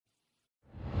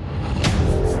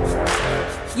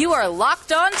You are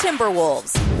Locked On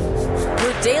Timberwolves,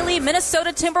 your daily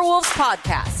Minnesota Timberwolves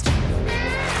podcast.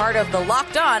 Part of the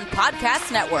Locked On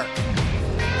Podcast Network.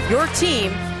 Your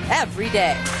team every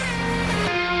day.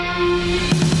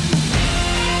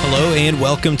 Hello and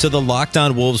welcome to the Locked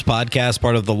On Wolves podcast,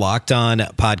 part of the Locked On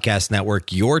Podcast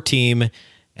Network, your team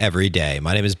every day.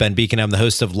 My name is Ben Beacon. I'm the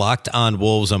host of Locked On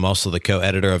Wolves. I'm also the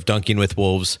co-editor of Dunking with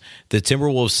Wolves, the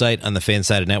Timberwolves site on the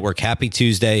Fansided Network. Happy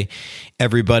Tuesday,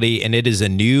 everybody. And it is a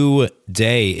new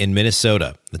day in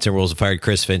Minnesota. The Timberwolves have fired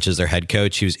Chris Finch as their head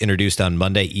coach. He was introduced on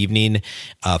Monday evening,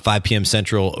 5 p.m.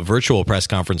 Central virtual press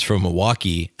conference from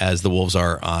Milwaukee as the Wolves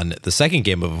are on the second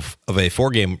game of a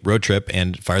 4-game road trip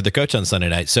and fired the coach on Sunday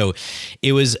night. So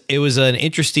it was an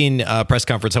interesting press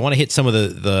conference. I want to hit some of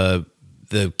the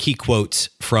key quotes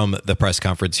from the press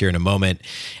conference here in a moment.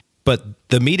 But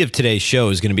the meat of today's show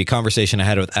is going to be a conversation I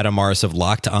had with Adam Morris of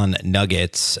Locked On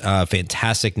Nuggets,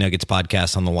 fantastic Nuggets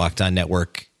podcast on the Locked On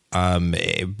Network.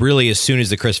 Really, as soon as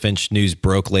the Chris Finch news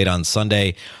broke late on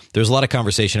Sunday, there was a lot of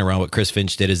conversation around what Chris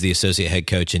Finch did as the associate head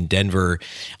coach in Denver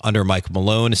under Mike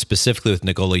Malone, specifically with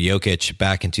Nikola Jokic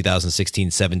back in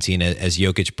 2016-17 as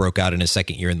Jokic broke out in his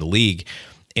second year in the league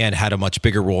and had a much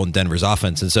bigger role in Denver's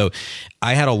offense. And so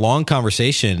I had a long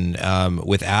conversation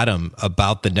with Adam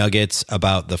about the Nuggets,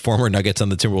 about the former Nuggets on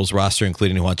the Timberwolves roster,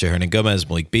 including Juancho Hernangomez,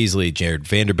 Malik Beasley, Jared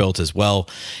Vanderbilt as well,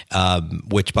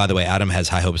 which, by the way, Adam has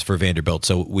high hopes for Vanderbilt.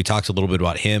 So we talked a little bit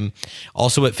about him.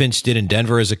 Also what Finch did in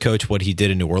Denver as a coach, what he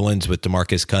did in New Orleans with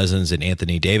DeMarcus Cousins and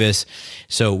Anthony Davis.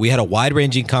 So we had a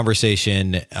wide-ranging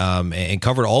conversation and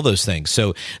covered all those things.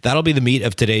 So that'll be the meat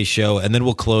of today's show. And then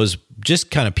we'll close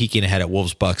just kind of peeking ahead at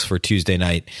Wolves Bucks for Tuesday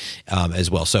night as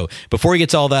well. So before we get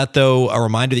to all that, though, a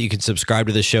reminder that you can subscribe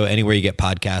to the show anywhere you get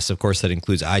podcasts. Of course, that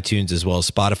includes iTunes as well as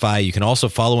Spotify. You can also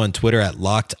follow on Twitter at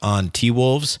Locked On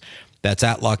T-Wolves. That's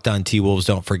at Locked On T-Wolves.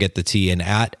 Don't forget the T, and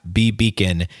at B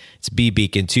Beacon. It's B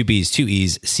Beacon, 2 B's, 2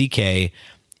 E's,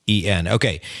 C-K-E-N.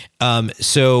 Okay,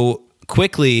 so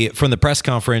quickly from the press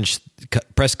conference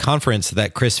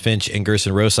that Chris Finch and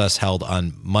Gerson Rosas held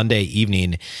on Monday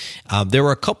evening, there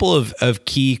were a couple of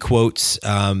key quotes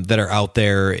that are out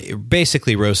there.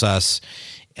 Basically, Rosas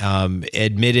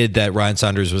admitted that Ryan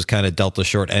Saunders was kind of dealt the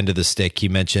short end of the stick. He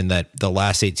mentioned that the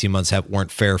last 18 months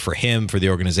weren't fair for him, for the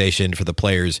organization, for the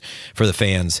players, for the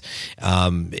fans.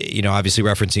 Obviously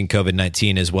referencing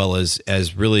COVID-19 as well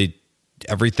as really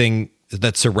everything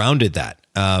that surrounded that.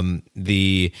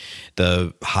 The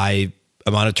high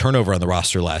amount of turnover on the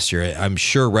roster last year. I'm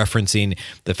sure referencing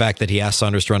the fact that he asked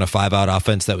Saunders to run a 5-out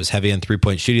offense that was heavy on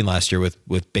 3-point shooting last year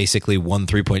with basically one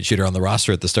 3-point shooter on the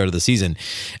roster at the start of the season.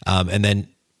 And then,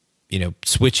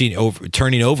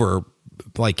 turning over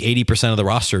like 80% of the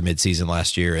roster midseason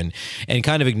last year and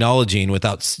kind of acknowledging,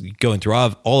 without going through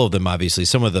all of them, obviously,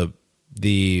 some of the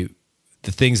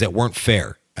things that weren't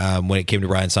fair when it came to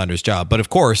Ryan Saunders' job. But of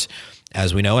course,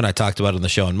 as we know, and I talked about it on the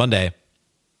show on Monday,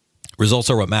 results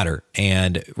are what matter,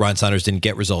 and Ryan Saunders didn't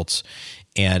get results,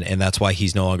 and that's why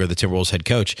he's no longer the Timberwolves head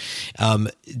coach.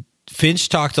 Finch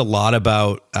talked a lot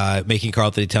about making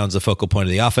Karl-Anthony Towns the focal point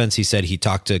of the offense. He said he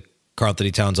talked to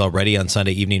Karl-Anthony Towns already on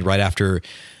Sunday evening, right after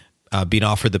being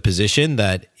offered the position,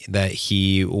 that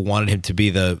he wanted him to be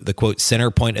the quote center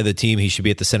point of the team. He should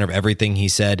be at the center of everything, he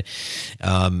said.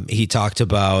 He talked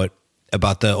about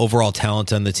the overall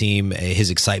talent on the team, his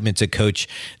excitement to coach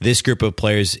this group of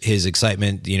players, his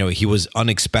excitement. He was not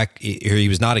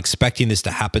expecting this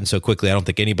to happen so quickly. I don't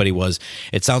think anybody was.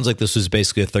 It sounds like this was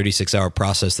basically a 36-hour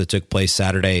process that took place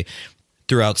Saturday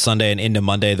throughout Sunday and into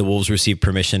Monday. The Wolves received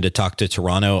permission to talk to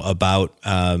Toronto about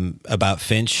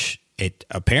Finch. It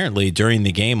apparently during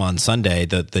the game on Sunday,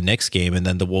 the Knicks game, and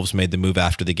then the Wolves made the move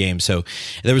after the game. So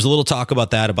there was a little talk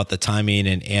about that, about the timing,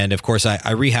 and of course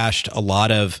I rehashed a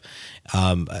lot of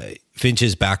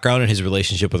Finch's background and his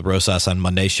relationship with Rosas on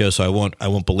Monday's show, so I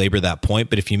won't belabor that point.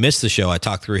 But if you missed the show, I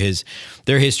talked through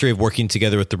their history of working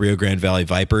together with the Rio Grande Valley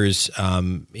Vipers,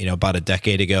 about a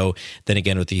decade ago. Then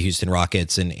again with the Houston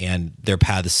Rockets, and their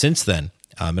paths since then.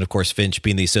 And of course, Finch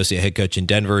being the associate head coach in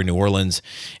Denver, New Orleans,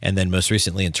 and then most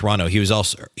recently in Toronto. He was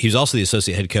also the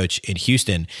associate head coach in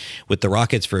Houston with the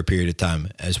Rockets for a period of time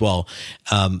as well.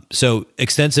 So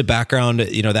extensive background,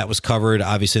 that was covered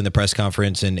obviously in the press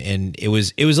conference, and it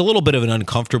was a little bit of an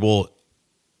uncomfortable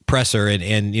presser,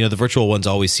 and the virtual ones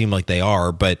always seem like they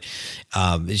are, but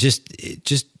it's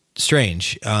just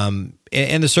strange. And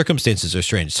the circumstances are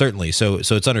strange, certainly. So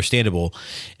it's understandable.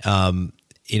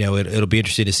 It'll be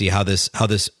interesting to see how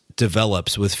this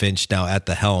develops with Finch now at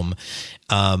the helm.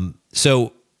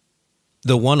 So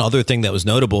the one other thing that was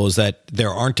notable is that there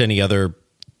aren't any other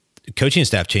coaching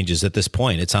staff changes at this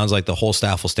point. It sounds like the whole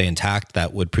staff will stay intact.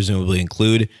 That would presumably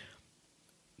include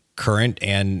current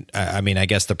and I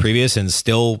guess the previous and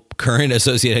still current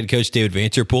associate head coach David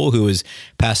Vanterpool, who was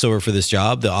passed over for this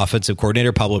job, the offensive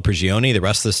coordinator Pablo Prigioni, the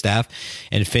rest of the staff,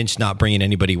 and Finch not bringing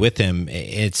anybody with him.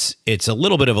 It's a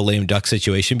little bit of a lame duck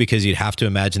situation because you'd have to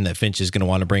imagine that Finch is going to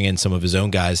want to bring in some of his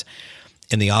own guys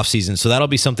in the offseason. So that'll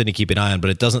be something to keep an eye on, but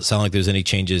it doesn't sound like there's any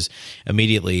changes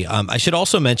immediately. I should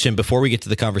also mention, before we get to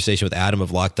the conversation with Adam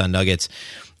of Locked On Nuggets,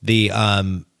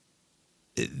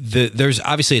 there's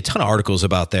obviously a ton of articles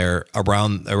about there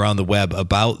around the web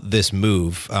about this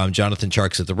move. Jonathan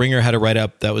Tjarks at The Ringer had a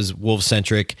write-up that was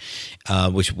Wolves-centric,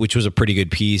 which was a pretty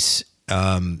good piece.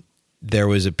 There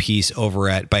was a piece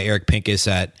over by Eric Pincus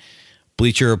at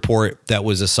Bleacher Report that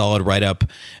was a solid write-up.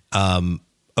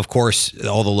 Of course,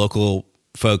 all the local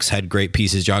folks had great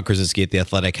pieces. John Krasinski at The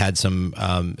Athletic had some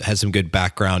good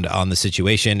background on the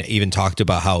situation, even talked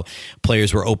about how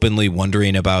players were openly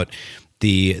wondering about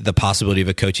the possibility of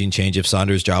a coaching change if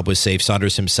Saunders' job was safe.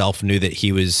 Saunders himself knew that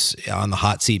he was on the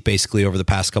hot seat basically over the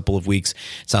past couple of weeks.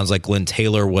 It sounds like Glenn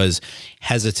Taylor was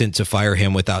hesitant to fire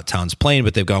him without Towns playing,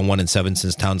 but they've gone 1-7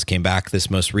 since Towns came back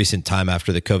this most recent time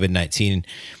after the COVID-19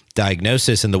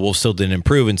 diagnosis, and the Wolves still didn't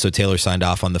improve, and so Taylor signed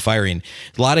off on the firing.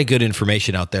 A lot of good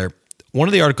information out there. One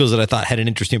of the articles that I thought had an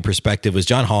interesting perspective was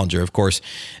John Hollinger, of course,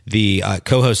 the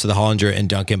co-host of the Hollinger and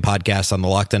Duncan podcast on the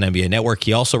Locked On NBA Network.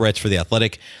 He also writes for The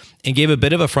Athletic and gave a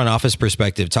bit of a front office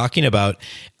perspective, talking about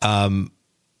what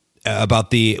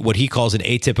he calls an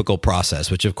atypical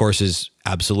process, which of course is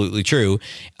absolutely true.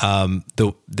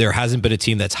 There hasn't been a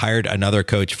team that's hired another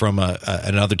coach from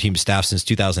another team's staff since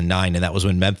 2009, and that was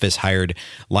when Memphis hired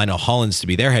Lionel Hollins to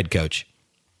be their head coach.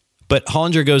 But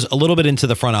Hollinger goes a little bit into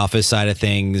the front office side of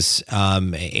things,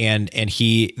 and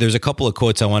there's a couple of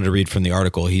quotes I wanted to read from the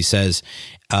article. He says,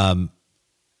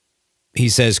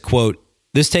 quote,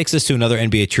 "This takes us to another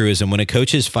NBA truism. When a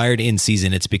coach is fired in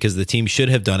season, it's because the team should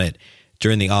have done it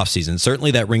during the offseason.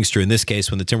 Certainly that rings true in this case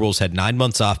when the Timberwolves had 9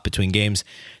 months off between games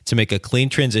to make a clean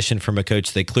transition from a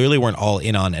coach they clearly weren't all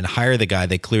in on and hire the guy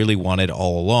they clearly wanted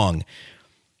all along.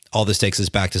 All this takes us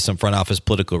back to some front office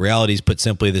political realities. Put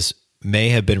simply, this may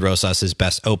have been Rosas's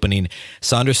best opening.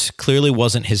 Saunders clearly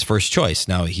wasn't his first choice."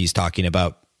 Now he's talking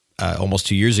about almost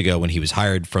 2 years ago when he was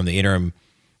hired from the interim.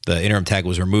 The interim tag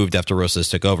was removed after Rosas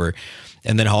took over.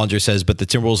 And then Hollinger says, "But the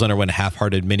Timberwolves underwent a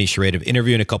half-hearted mini charade of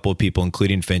interviewing a couple of people,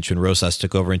 including Finch, when Rosas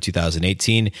took over in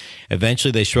 2018.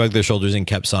 Eventually, they shrugged their shoulders and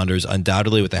kept Saunders,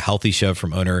 undoubtedly with a healthy shove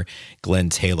from owner Glenn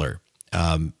Taylor."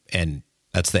 And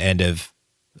that's the end of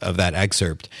that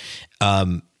excerpt.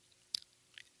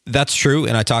 That's true,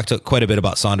 and I talked quite a bit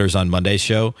about Saunders on Monday's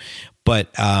show,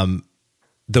 but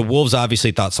the Wolves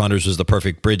obviously thought Saunders was the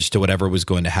perfect bridge to whatever was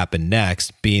going to happen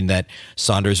next, being that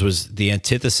Saunders was the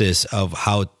antithesis of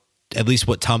how, at least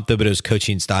what Tom Thibodeau's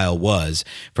coaching style was,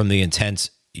 from the intense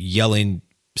yelling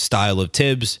style of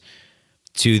Tibbs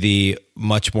to the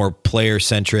much more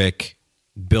player-centric,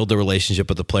 build the relationship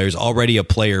with the players, already a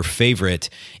player favorite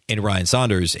in Ryan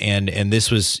Saunders. And this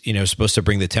was, supposed to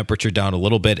bring the temperature down a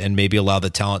little bit and maybe allow the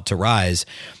talent to rise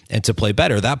and to play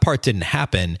better. That part didn't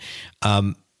happen.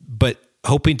 But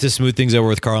hoping to smooth things over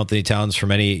with Karl Anthony Towns from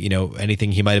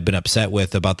anything he might have been upset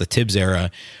with about the Tibbs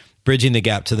era, bridging the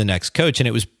gap to the next coach. And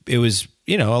it was,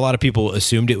 a lot of people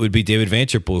assumed it would be David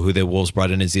Vanterpool, who the Wolves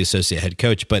brought in as the associate head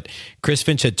coach, but Chris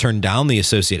Finch had turned down the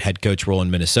associate head coach role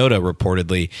in Minnesota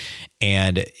reportedly.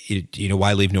 And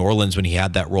why leave New Orleans when he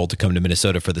had that role to come to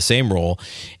Minnesota for the same role?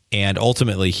 And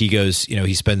ultimately he goes,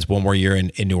 he spends one more year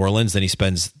in New Orleans, then he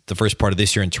spends the first part of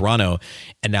this year in Toronto,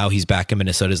 and now he's back in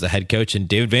Minnesota as the head coach. And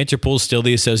David Vanterpool is still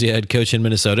the associate head coach in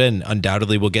Minnesota, and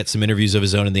undoubtedly will get some interviews of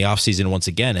his own in the offseason once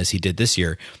again, as he did this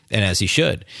year, and as he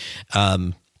should.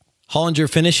 Hollinger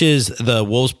finishes the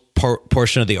Wolves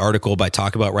portion of the article by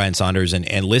talking about Ryan Saunders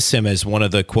and lists him as one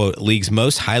of the, quote, league's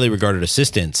most highly regarded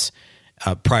assistants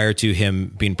prior to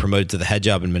him being promoted to the head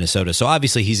job in Minnesota. So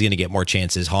obviously he's going to get more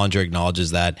chances. Hollinger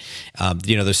acknowledges that.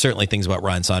 There's certainly things about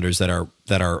Ryan Saunders that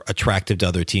are attractive to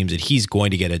other teams, and he's going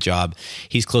to get a job.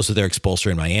 He's close to their expulsor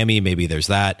in Miami. Maybe there's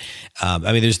that.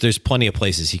 There's plenty of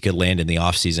places he could land in the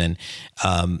offseason.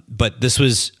 But this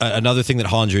was another thing that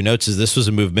Hollinger notes, is this was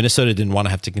a move. Minnesota didn't want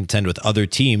to have to contend with other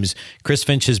teams. Chris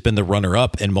Finch has been the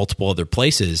runner-up in multiple other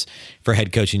places for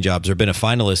head coaching jobs, or been a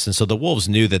finalist. And so the Wolves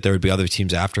knew that there would be other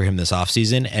teams after him this offseason.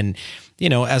 And,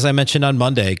 as I mentioned on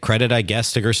Monday, credit, I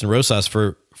guess, to Gerson Rosas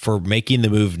for making the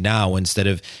move now instead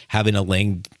of having a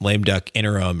lame duck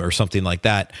interim or something like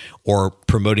that, or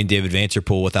promoting David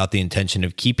Vanterpool without the intention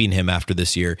of keeping him after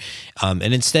this year.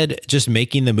 And instead just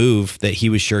making the move that he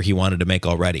was sure he wanted to make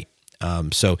already.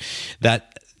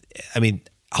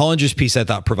 Hollinger's piece, I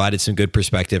thought, provided some good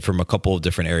perspective from a couple of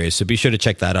different areas. So be sure to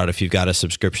check that out if you've got a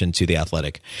subscription to The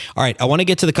Athletic. All right, I want to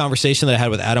get to the conversation that I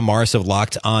had with Adam Morris of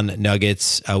Locked On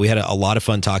Nuggets. We had a lot of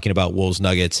fun talking about Wolves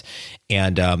Nuggets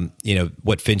and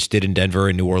what Finch did in Denver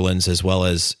and New Orleans, as well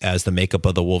as the makeup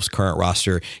of the Wolves' current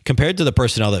roster compared to the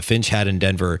personnel that Finch had in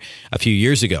Denver a few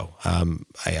years ago.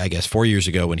 I guess 4 years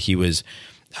ago when he was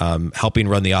helping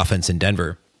run the offense in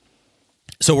Denver.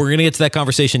 So we're going to get to that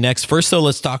conversation next. First, though,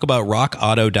 let's talk about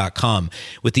rockauto.com.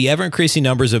 With the ever-increasing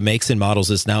numbers of makes and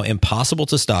models, it's now impossible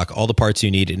to stock all the parts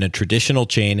you need in a traditional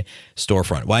chain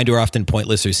storefront. Why endure often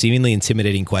pointless or seemingly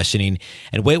intimidating questioning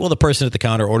and wait while the person at the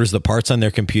counter orders the parts on their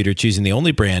computer, choosing the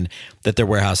only brand that their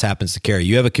warehouse happens to carry?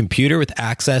 You have a computer with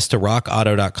access to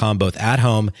rockauto.com both at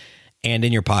home and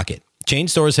in your pocket. Chain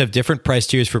stores have different price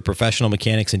tiers for professional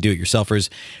mechanics and do-it-yourselfers.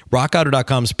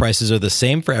 RockAuto.com's prices are the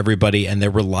same for everybody, and they're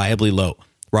reliably low.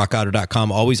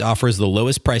 RockAuto.com always offers the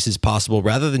lowest prices possible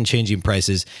rather than changing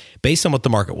prices based on what the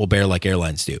market will bear like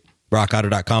airlines do.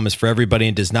 RockAuto.com is for everybody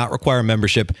and does not require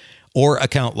membership or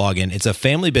account login. It's a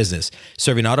family business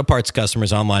serving auto parts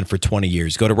customers online for 20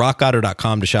 years. Go to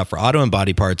RockAuto.com to shop for auto and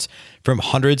body parts from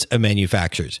hundreds of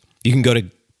manufacturers. You can go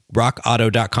to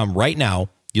RockAuto.com right now.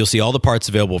 You'll see all the parts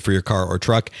available for your car or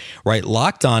truck. Right,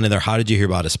 Locked On in their How Did You Hear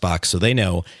About Us box, so they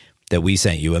know that we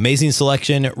sent you. Amazing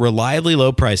selection, reliably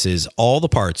low prices, all the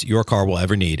parts your car will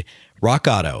ever need.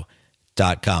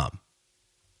 RockAuto.com.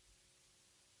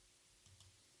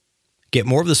 Get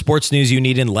more of the sports news you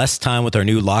need in less time with our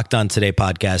new Locked On Today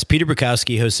podcast. Peter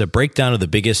Bukowski hosts a breakdown of the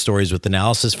biggest stories with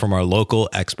analysis from our local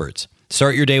experts.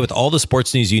 Start your day with all the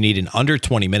sports news you need in under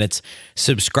 20 minutes.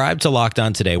 Subscribe to Locked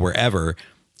On Today wherever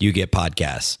you get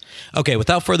podcasts. Okay,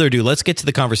 without further ado, let's get to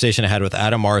the conversation I had with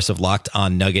Adam Morris of Locked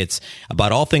On Nuggets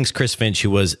about all things Chris Finch,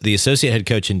 who was the associate head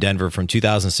coach in Denver from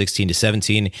 2016 to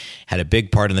 17, had a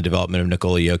big part in the development of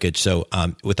Nikola Jokic. So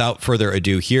without further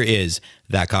ado, here is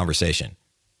that conversation.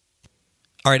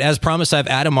 All right, as promised, I have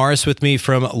Adam Morris with me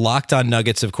from Locked On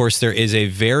Nuggets. Of course, there is a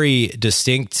very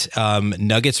distinct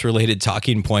Nuggets-related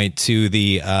talking point to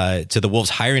the Wolves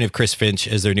hiring of Chris Finch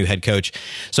as their new head coach.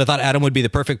 So I thought Adam would be the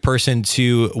perfect person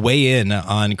to weigh in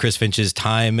on Chris Finch's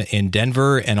time in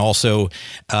Denver and also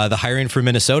the hiring for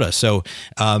Minnesota. So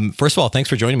first of all, thanks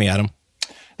for joining me, Adam.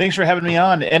 Thanks for having me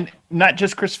on. And not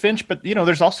just Chris Finch, but,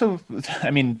 there's also,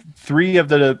 three of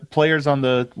the players on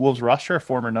the Wolves roster are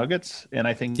former Nuggets. And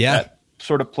I think that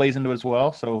sort of plays into it as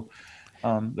well. So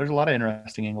there's a lot of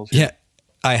interesting angles here. Yeah.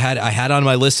 I had on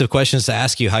my list of questions to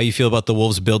ask you how you feel about the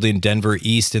Wolves building Denver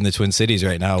East in the Twin Cities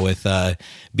right now with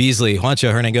Beasley,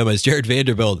 Juancho Hernangomez, Jared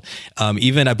Vanderbilt.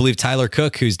 Even I believe Tyler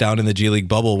Cook, who's down in the G League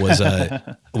bubble,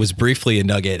 was briefly a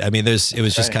Nugget. I mean, it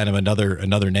was just kind of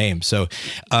another name. So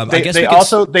I guess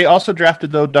they also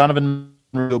drafted though Donovan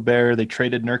Gobert. They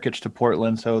traded Nurkic to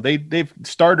Portland, so they've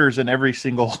starters in every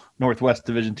single Northwest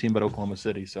Division team but Oklahoma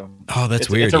City. So that's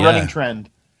weird. It's a running trend.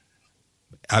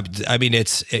 I mean,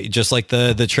 it's just like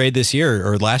the trade this year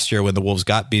or last year when the Wolves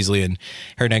got Beasley and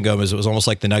Hernangomez. It was almost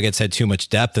like the Nuggets had too much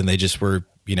depth and they just were,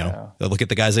 look at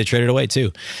the guys they traded away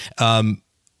too.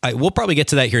 We'll probably get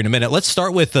to that here in a minute. Let's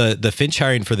start with the Finch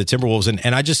hiring for the Timberwolves.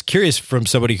 And I'm just curious from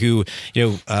somebody who,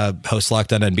 hosts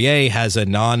Locked On NBA, has a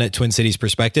non-Twin Cities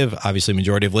perspective. Obviously,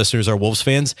 majority of listeners are Wolves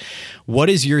fans. What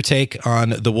is your take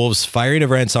on the Wolves firing of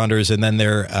Ryan Saunders and then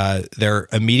their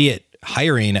immediate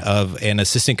hiring of an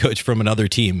assistant coach from another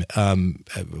team,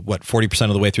 40%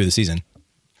 of the way through the season?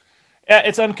 Yeah,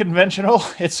 it's unconventional.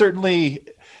 It's certainly...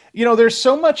 there's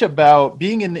so much about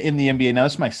being in the NBA. Now,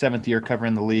 this is my 7th year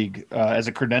covering the league as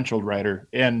a credentialed writer.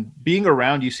 And being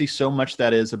around, you see so much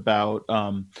that is about,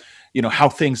 how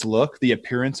things look, the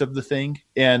appearance of the thing.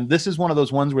 And this is one of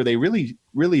those ones where they really,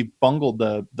 really bungled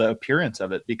the appearance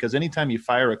of it. Because anytime you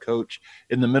fire a coach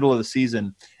in the middle of the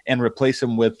season and replace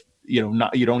him with,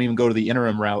 you don't even go to the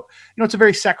interim route, it's a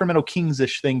very Sacramento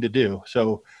Kings-ish thing to do.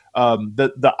 So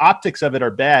the optics of it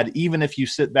are bad, even if you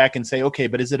sit back and say, okay,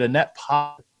 but is it a net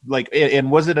pop?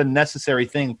 And was it a necessary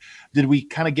thing? Did we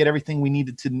kind of get everything we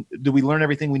needed to? Did we learn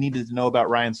everything we needed to know about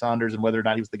Ryan Saunders and whether or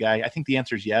not he was the guy? I think the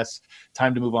answer is yes.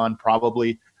 Time to move on,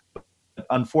 probably. But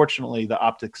unfortunately, the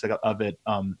optics of it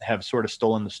have sort of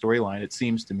stolen the storyline, it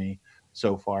seems to me,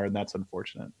 so far, and that's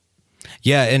unfortunate.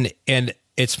 Yeah, and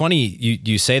It's funny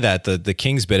you say that the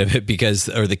Kings bit of it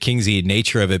or the Kingsy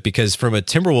nature of it, because from a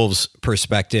Timberwolves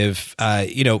perspective,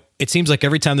 it seems like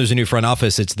every time there's a new front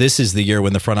office, this is the year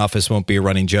when the front office won't be a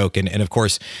running joke. And of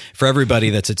course, for everybody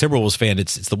that's a Timberwolves fan,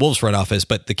 it's the Wolves front office,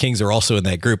 but the Kings are also in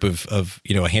that group of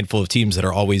a handful of teams that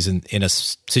are always in a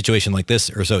situation like this,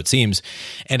 or so it seems.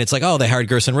 And it's like, oh, they hired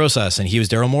Gerson Rosas, and he was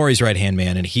Daryl Morey's right-hand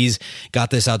man, and he's got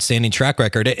this outstanding track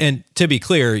record. And to be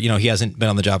clear, he hasn't been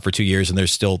on the job for 2 years, and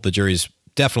there's still, the jury's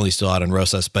definitely still out on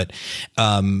Rosas, but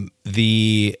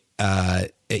this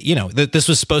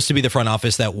was supposed to be the front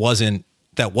office that wasn't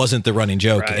the running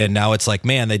joke, right. And now it's like,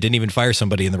 man, they didn't even fire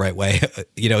somebody in the right way.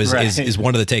 Is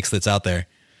one of the takes that's out there.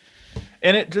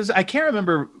 And I can't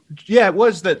remember. Yeah, it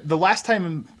was that the last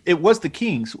time it was the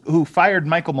Kings who fired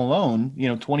Michael Malone,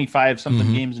 25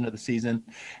 something games into the season,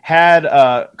 had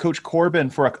Coach Corbin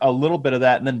for a little bit of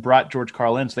that, and then brought George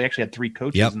Karl in. So they actually had 3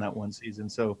 coaches in that one season.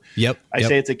 So I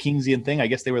say it's a Kingsian thing. I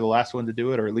guess they were the last one to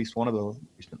do it, or at least one of the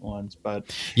recent ones.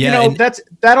 But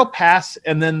that'll pass.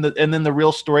 And then the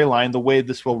real storyline, the way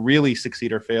this will really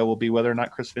succeed or fail, will be whether or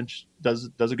not Chris Finch does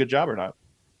a good job or not.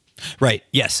 Right.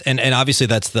 Yes. And obviously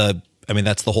that's the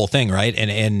whole thing, right?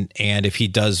 And if he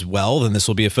does well, then this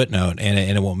will be a footnote,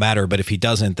 and it won't matter. But if he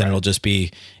doesn't, then it'll just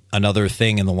be another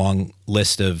thing in the long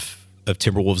list of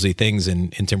Timberwolves-y things in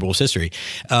Timberwolves history.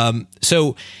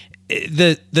 So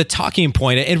the talking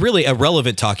point, and really a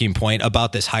relevant talking point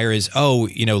about this hire is,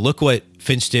 look what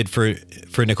Finch did for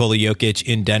Nikola Jokic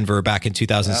in Denver back in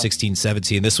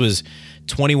 2016-17. This was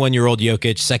 21-year-old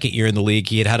Jokic, second year in the league.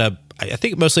 He had I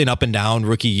think mostly an up and down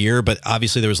rookie year, but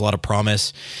obviously there was a lot of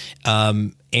promise.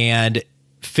 And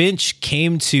Finch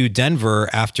came to Denver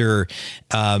after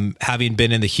having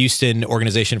been in the Houston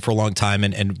organization for a long time.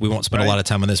 And we won't spend a lot of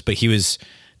time on this, but he was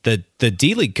the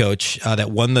D-League coach that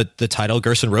won the title.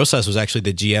 Gerson Rosas was actually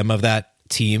the GM of that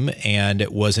team and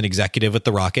was an executive with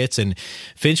the Rockets. And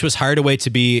Finch was hired away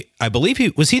to be, I believe he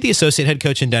the associate head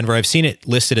coach in Denver. I've seen it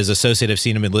listed as associate. I've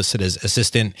seen him listed as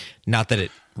assistant. Not that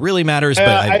it really matters,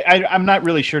 but I'm not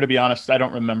really sure, to be honest. I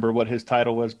don't remember what his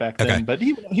title was back then, but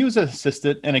he was an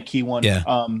assistant and a key one. Yeah.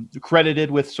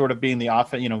 Credited with sort of being the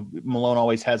offense. Malone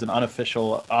always has an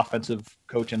unofficial offensive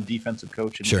coach and defensive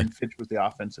coach, and Finch was the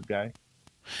offensive guy.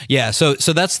 Yeah, so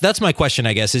that's my question,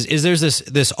 I guess, is there's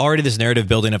this already this narrative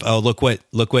building of, oh, look what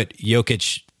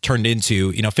Jokic turned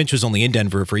into. Finch was only in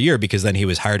Denver for a year because then he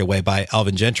was hired away by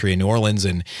Alvin Gentry in New Orleans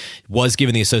and was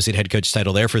given the associate head coach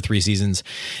title there for 3 seasons.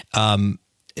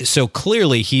 So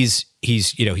clearly he's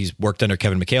worked under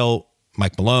Kevin McHale,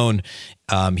 Mike Malone.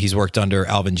 He's worked under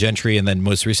Alvin Gentry, and then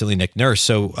most recently Nick Nurse.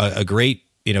 So a great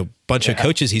bunch of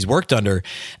coaches he's worked under.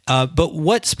 But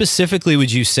what specifically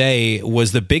would you say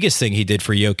was the biggest thing he did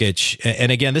for Jokic?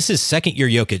 And again, this is second year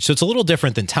Jokic, so it's a little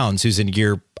different than Towns, who's in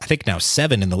year, I think now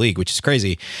 7 in the league, which is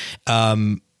crazy.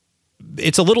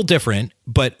 It's a little different,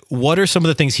 but what are some of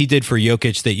the things he did for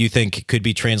Jokic that you think could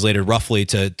be translated roughly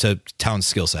to Towns'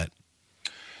 skill set?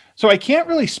 So I can't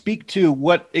really speak to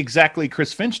what exactly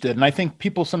Chris Finch did. And I think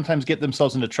people sometimes get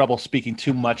themselves into trouble speaking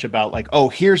too much about like, oh,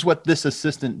 here's what this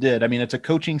assistant did. I mean, it's a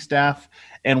coaching staff,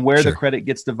 and where the credit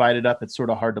gets divided up, it's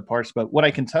sort of hard to parse. But what I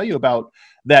can tell you about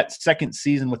that second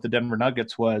season with the Denver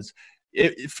Nuggets was,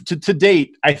 to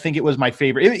date, I think it was my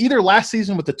favorite. Either last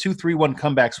season with the 2-3-1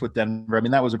 comebacks with Denver. I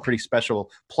mean, that was a pretty special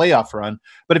playoff run.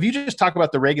 But if you just talk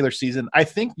about the regular season, I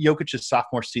think Jokic's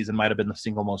sophomore season might have been the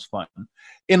single most fun,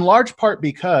 in large part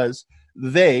because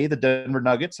the Denver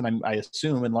Nuggets, and I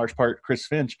assume in large part Chris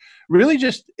Finch, really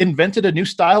just invented a new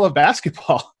style of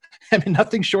basketball. I mean,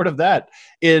 nothing short of that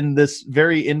in this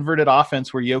very inverted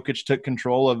offense where Jokic took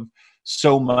control of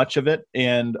so much of it.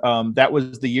 And that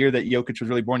was the year that Jokic was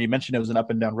really born. You mentioned it was an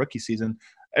up and down rookie season.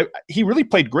 He really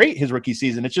played great his rookie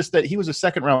season. It's just that he was a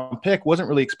second round pick, wasn't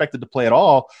really expected to play at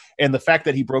all. And the fact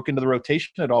that he broke into the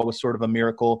rotation at all was sort of a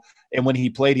miracle. And when he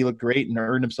played, he looked great and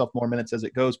earned himself more minutes as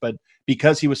it goes. But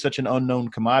because he was such an unknown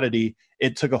commodity,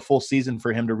 it took a full season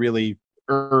for him to really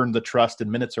earn the trust and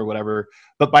minutes or whatever.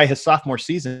 But by his sophomore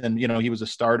season, he was a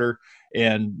starter,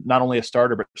 and not only a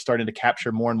starter, but starting to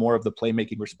capture more and more of the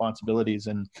playmaking responsibilities.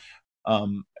 And,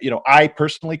 I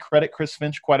personally credit Chris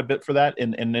Finch quite a bit for that.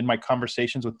 And in my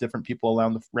conversations with different people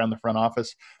around the front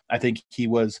office, I think he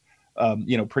was,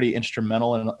 pretty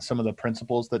instrumental in some of the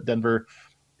principles that Denver,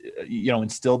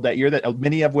 instilled that year, that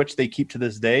many of which they keep to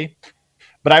this day.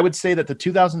 But I would say that the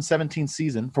 2017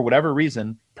 season, for whatever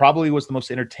reason, probably was the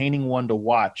most entertaining one to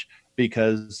watch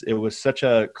because it was such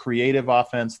a creative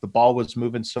offense. The ball was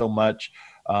moving so much.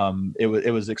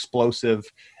 It was explosive.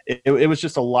 It was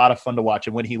just a lot of fun to watch.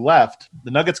 And when he left, the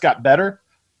Nuggets got better,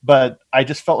 but I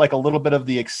just felt like a little bit of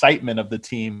the excitement of the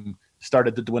team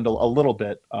started to dwindle a little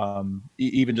bit,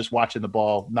 even just watching the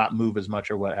ball not move as much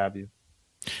or what have you.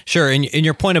 Sure. And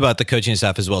your point about the coaching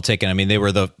staff is well taken. I mean, they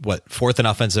were the fourth in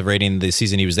offensive rating the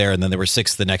season he was there, and then they were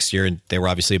sixth the next year, and they were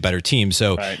obviously a better team.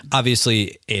 So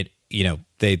obviously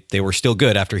they were still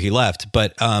good after he left.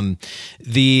 But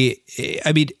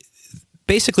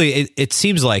basically, it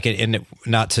seems like, and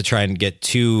not to try and get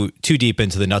too deep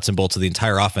into the nuts and bolts of the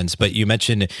entire offense, but you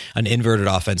mentioned an inverted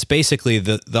offense. Basically,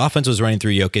 the offense was running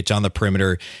through Jokic on the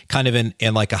perimeter, kind of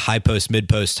in like a high post, mid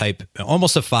post type,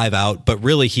 almost a 5 out, but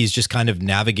really he's just kind of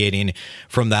navigating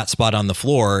from that spot on the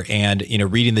floor and,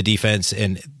 reading the defense.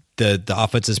 And the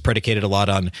offense is predicated a lot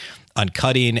on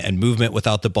cutting and movement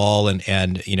without the ball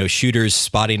and shooters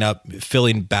spotting up,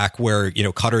 filling back where,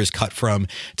 cutter is cut from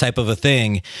type of a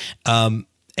thing.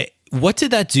 What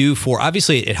did that do for,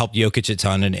 obviously it helped Jokic a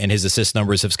ton and his assist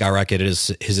numbers have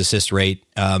skyrocketed his assist rate.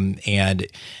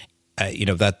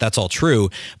 That's all true.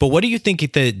 But what do you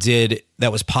think that did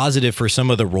that was positive for some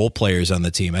of the role players on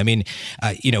the team? I mean,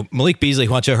 Malik Beasley,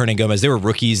 Juancho Hernan-Gomez, they were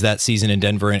rookies that season in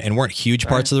Denver and weren't huge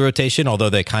parts of the rotation, although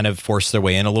they kind of forced their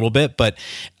way in a little bit. But,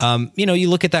 you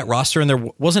look at that roster and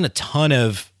there wasn't a ton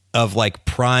of like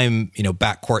prime,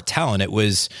 backcourt talent. It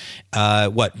was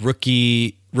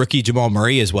rookie Jamal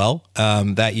Murray as well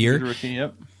that year. Rookie,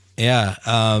 yep. Yeah.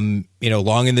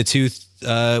 Long in the tooth,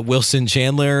 Wilson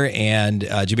Chandler and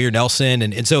Jameer Nelson.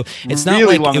 And so it's not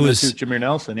really like long it in was the tooth, Jameer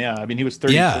Nelson. Yeah. I mean, he was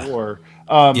 34.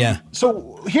 Yeah.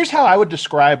 So here's how I would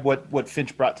describe what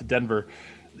Finch brought to Denver.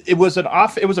 It was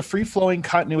a free-flowing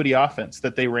continuity offense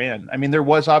that they ran. I mean, there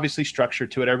was obviously structure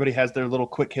to it. Everybody has their little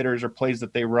quick hitters or plays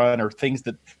that they run or things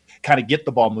that kind of get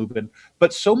the ball moving.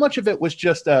 But so much of it was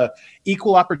just a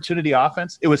equal opportunity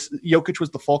offense. Jokic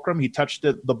was the fulcrum. He touched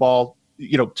the ball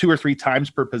 2 or 3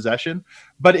 times per possession,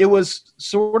 but it was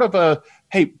sort of a,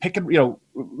 hey, pick and,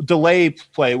 delay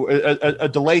play, a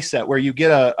delay set where you get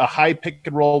a high pick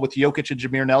and roll with Jokic and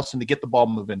Jameer Nelson to get the ball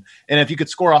moving. And if you could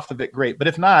score off of it, great. But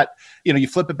if not, you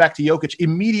flip it back to Jokic,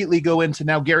 immediately go into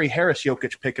now Gary Harris,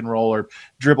 Jokic pick and roll or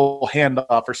dribble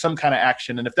handoff or some kind of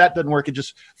action. And if that doesn't work, it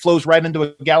just flows right into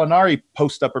a Gallinari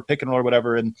post up or pick and roll or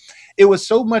whatever. And it was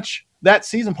so much that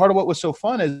season. Part of what was so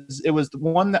fun is it was the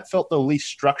one that felt the least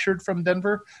structured from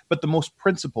Denver, but the most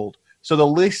principled. So the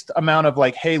least amount of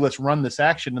like, hey, let's run this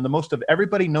action, and the most of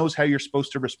everybody knows how you're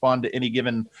supposed to respond to any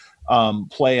given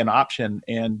play and option.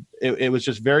 And it was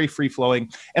just very free flowing.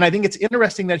 And I think it's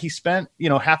interesting that he spent,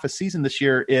 half a season this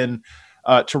year in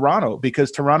Toronto,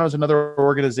 because Toronto is another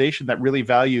organization that really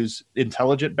values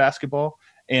intelligent basketball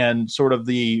and sort of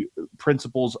the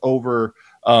principles over,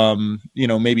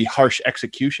 maybe harsh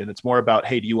execution. It's more about,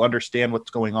 hey, do you understand what's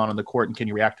going on the court and can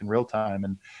you react in real time?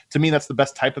 And to me, that's the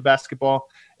best type of basketball.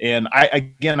 And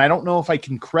I don't know if I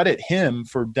can credit him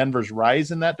for Denver's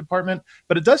rise in that department,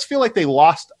 but it does feel like they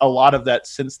lost a lot of that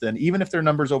since then. Even if their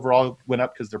numbers overall went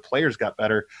up because their players got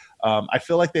better, I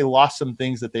feel like they lost some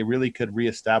things that they really could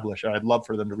reestablish. I'd love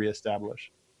for them to reestablish.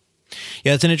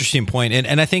 Yeah, that's an interesting point.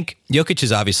 And I think Jokic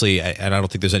is obviously, and I don't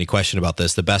think there's any question about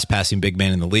this, the best passing big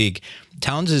man in the league.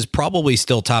 Towns is probably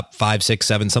still top 5, 6,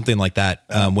 7, something like that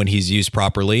when he's used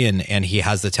properly, and he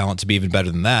has the talent to be even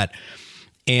better than that.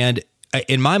 And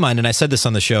in my mind, and I said this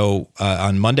on the show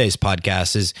on Monday's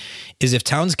podcast, is if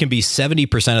Towns can be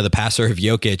 70% of the passer of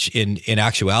Jokic in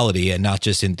actuality and not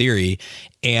just in theory,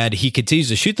 and he continues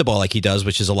to shoot the ball like he does,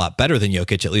 which is a lot better than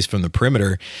Jokic, at least from the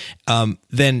perimeter,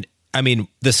 then I mean,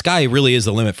 the sky really is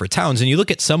the limit for Towns. And you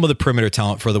look at some of the perimeter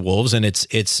talent for the Wolves, and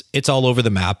it's all over the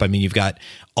map. I mean, you've got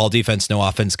all defense, no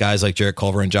offense guys like Jarrett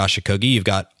Culver and Josh Okogie. You've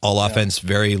got all offense,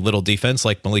 very little defense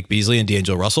like Malik Beasley and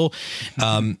D'Angelo Russell.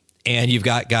 And you've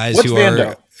got guys What's who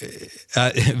Vando?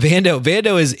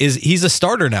 Vando is he's a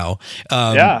starter now.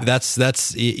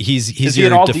 He's is he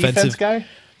your an all defensive guy.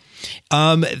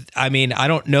 I mean, I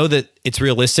don't know that it's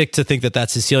realistic to think that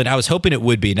that's his ceiling. I was hoping it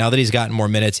would be. Now that he's gotten more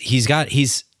minutes,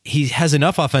 he has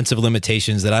enough offensive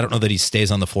limitations that I don't know that he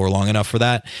stays on the floor long enough for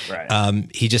that. Right.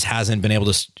 He just hasn't been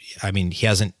able to, he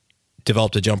hasn't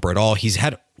developed a jumper at all. He's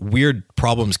had weird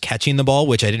problems catching the ball,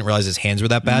 which I didn't realize his hands were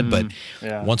that bad, but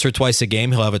once or twice a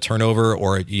game, he'll have a turnover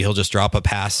or he'll just drop a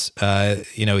pass,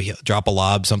 he'll drop a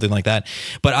lob, something like that.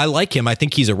 But I like him. I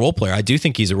think he's a role player. I do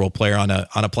think he's a role player on a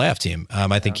playoff team.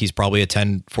 I think he's probably a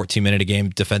 10, 14 minute a game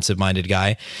defensive minded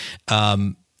guy.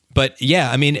 But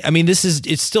yeah, I mean,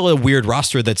 it's still a weird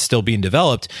roster that's still being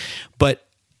developed, but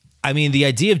I mean, the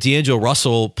idea of D'Angelo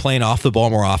Russell playing off the ball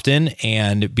more often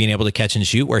and being able to catch and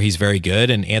shoot where he's very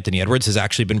good. And Anthony Edwards has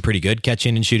actually been pretty good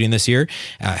catching and shooting this year.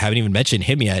 Haven't even mentioned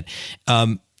him yet.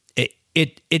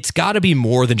 It's got to be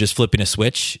more than just flipping a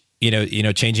switch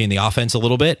changing the offense a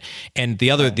little bit. And the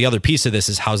other piece of this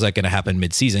is how's that going to happen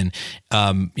midseason?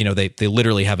 They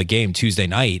literally have a game Tuesday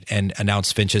night and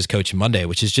announce Finch as coach Monday,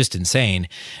 which is just insane.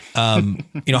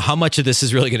 How much of this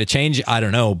is really going to change? I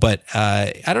don't know, but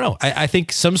I don't know. I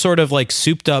think some sort of like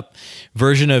souped up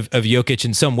version of Jokic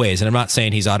in some ways. And I'm not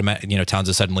saying he's automatic, Towns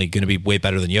is suddenly going to be way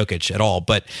better than Jokic at all.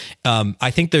 But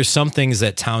I think there's some things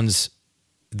that Towns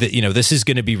that, this is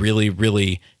going to be really,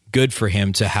 really good for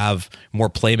him to have more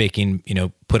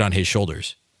playmaking, put on his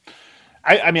shoulders.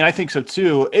 I think so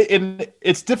too.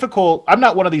 It's difficult. I'm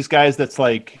not one of these guys that's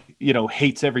like,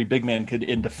 hates every big man kid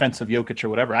in defense of Jokic or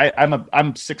whatever.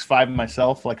 I'm 6'5"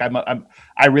 myself. Like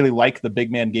I really like the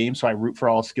big man game. So I root for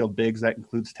all skilled bigs. That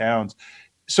includes Towns.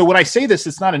 So when I say this,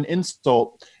 it's not an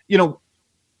insult.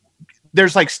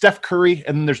 There's like Steph Curry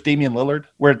and then there's Damian Lillard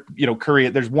where, Curry,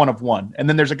 there's one of one. And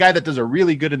then there's a guy that does a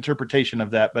really good interpretation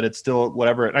of that, but it's still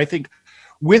whatever. And I think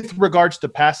with regards to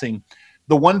passing,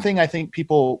 the one thing I think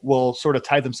people will sort of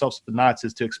tie themselves to the knots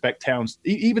is to expect Towns,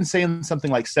 even saying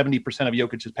something like 70% of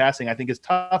Jokic's passing, I think is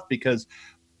tough because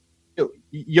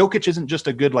Jokic isn't just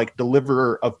a good like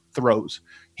deliverer of throws.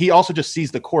 He also just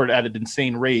sees the court at an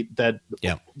insane rate that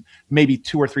maybe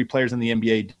 2 or 3 players in the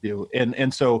NBA do.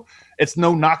 And so it's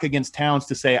no knock against Towns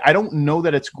to say, I don't know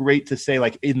that it's great to say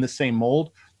like in the same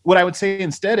mold. What I would say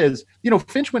instead is,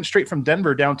 Finch went straight from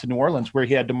Denver down to New Orleans where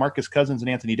he had DeMarcus Cousins and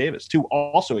Anthony Davis, 2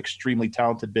 also extremely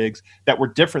talented bigs that were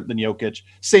different than Jokic,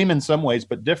 same in some ways,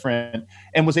 but different,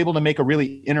 and was able to make a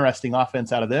really interesting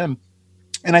offense out of them.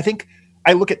 And I think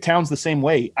I look at Towns the same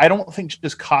way. I don't think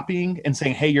just copying and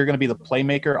saying, hey, you're going to be the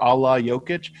playmaker a la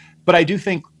Jokic. But I do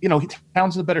think,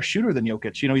 Towns is a better shooter than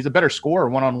Jokic. He's a better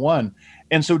scorer one-on-one.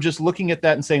 And so just looking at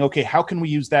that and saying, okay, how can we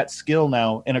use that skill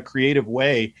now in a creative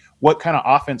way? What kind of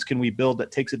offense can we build that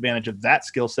takes advantage of that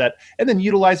skill set and then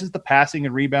utilizes the passing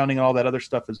and rebounding and all that other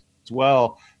stuff as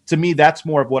well? To me, that's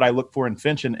more of what I look for in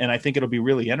Finch, and I think it'll be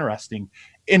really interesting.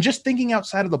 And just thinking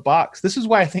outside of the box, this is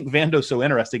why I think Vando's so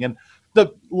interesting. And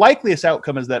the likeliest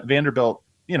outcome is that Vanderbilt,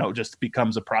 just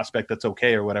becomes a prospect that's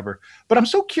okay or whatever. But I'm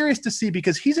so curious to see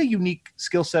because he's a unique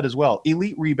skill set as well.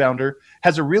 Elite rebounder,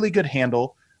 has a really good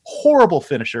handle, horrible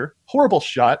finisher, horrible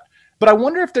shot. But I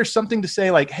wonder if there's something to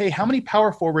say like, hey, how many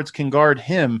power forwards can guard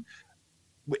him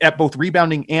at both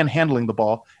rebounding and handling the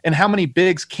ball? And how many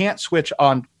bigs can't switch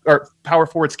on, or power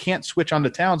forwards can't switch on to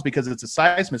Towns because it's a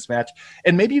size mismatch?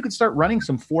 And maybe you could start running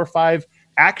some 4 or 5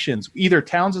 actions. Either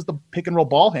Towns as the pick and roll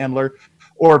ball handler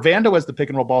or Vando as the pick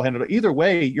and roll ball handler. Either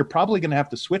way, you're probably going to have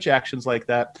to switch actions like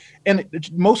that. And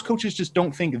most coaches just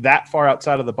don't think that far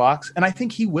outside of the box. And I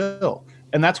think he will.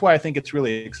 And that's why I think it's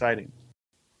really exciting.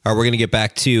 All right, we're going to get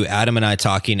back to Adam and I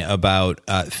talking about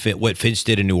what Finch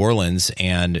did in New Orleans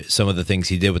and some of the things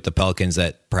he did with the Pelicans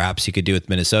that perhaps he could do with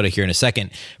Minnesota here in a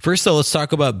second. First, though, let's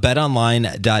talk about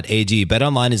betonline.ag.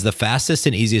 BetOnline is the fastest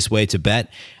and easiest way to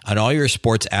bet on all your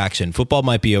sports action. Football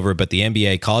might be over, but the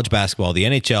NBA, college basketball, the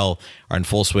NHL are in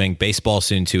full swing. Baseball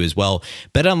soon, too, as well.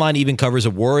 BetOnline even covers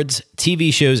awards,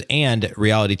 TV shows, and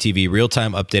reality TV.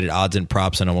 Real-time updated odds and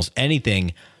props on almost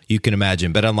anything you can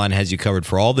imagine. BetOnline has you covered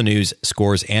for all the news,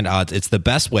 scores, and odds. It's the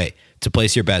best way to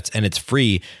place your bets, and it's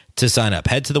free to sign up.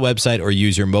 Head to the website or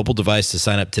use your mobile device to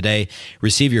sign up today.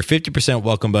 Receive your 50%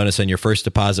 welcome bonus on your first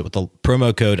deposit with the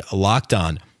promo code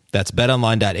LOCKEDON. That's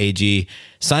betonline.ag.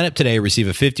 Sign up today. Receive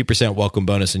a 50% welcome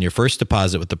bonus on your first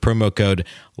deposit with the promo code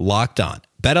LOCKEDON.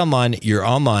 BetOnline, your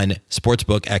online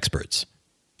sportsbook experts.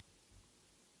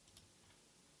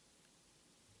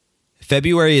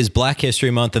 February is Black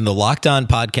History Month, and the Locked On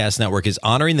Podcast Network is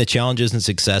honoring the challenges and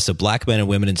success of Black men and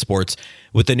women in sports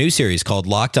with a new series called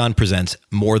Locked On Presents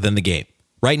More Than the Game.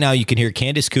 Right now, you can hear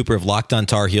Candace Cooper of Locked On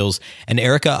Tar Heels and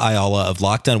Erica Ayala of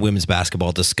Locked On Women's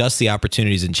Basketball discuss the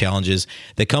opportunities and challenges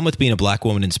that come with being a Black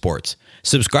woman in sports.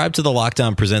 Subscribe to the Locked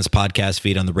On Presents podcast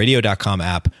feed on the radio.com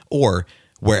app or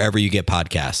wherever you get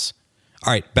podcasts.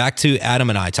 All right, back to Adam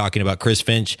and I talking about Chris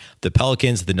Finch, the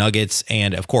Pelicans, the Nuggets,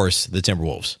 and, of course, the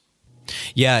Timberwolves.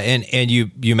 Yeah, and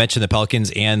you mentioned the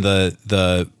Pelicans and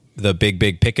the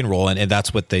big pick and roll, and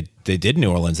that's what they did in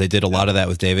New Orleans. They did a lot of that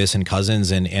with Davis and Cousins,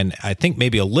 and I think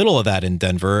maybe a little of that in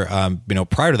Denver,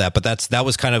 prior to that. But that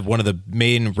was kind of one of the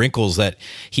main wrinkles that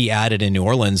he added in New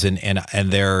Orleans, and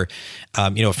their,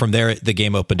 from there the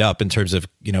game opened up in terms of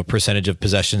percentage of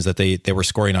possessions that they were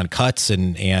scoring on cuts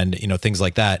and things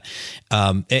like that.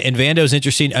 And Vando's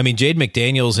interesting. I mean, Jade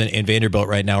McDaniels and Vanderbilt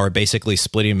right now are basically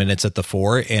splitting minutes at the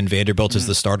 4, and Vanderbilt is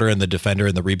the starter and the defender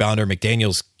and the rebounder.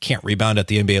 McDaniels can't rebound at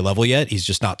the NBA level yet; he's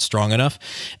just not strong enough.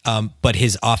 but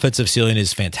his offensive ceiling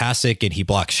is fantastic and he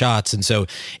blocks shots. And so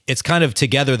it's kind of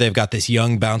together, they've got this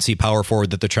young, bouncy power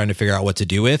forward that they're trying to figure out what to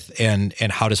do with and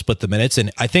how to split the minutes.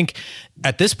 And I think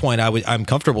at this point, I'm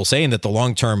comfortable saying that the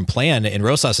long-term plan in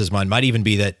Rosas's mind might even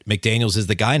be that McDaniels is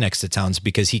the guy next to Towns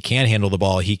because he can handle the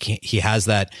ball. He has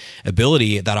that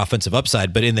ability, that offensive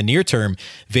upside. But in the near term,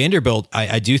 Vanderbilt,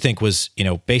 I do think was,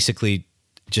 basically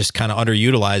just kind of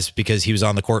underutilized because he was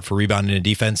on the court for rebounding and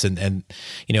defense and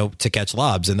to catch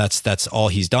lobs, and that's all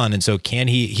he's done. And so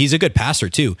he's a good passer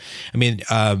too. I mean,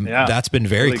 that's been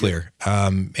very really clear.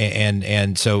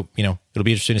 And so it'll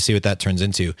be interesting to see what that turns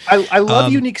into. I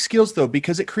love unique skills though,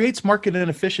 because it creates market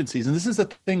inefficiencies. And this is the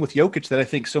thing with Jokic that I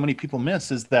think so many people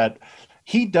miss is that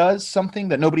he does something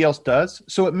that nobody else does.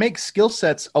 So it makes skill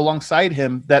sets alongside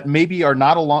him that maybe are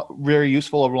not very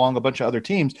useful along a bunch of other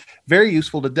teams, very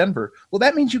useful to Denver. Well,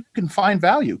 that means you can find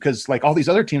value because like all these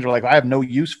other teams are like, I have no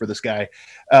use for this guy.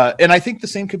 And I think the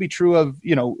same could be true of,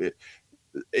 in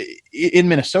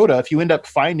Minnesota, if you end up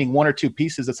finding one or two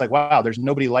pieces, it's like, wow, there's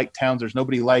nobody like Towns. There's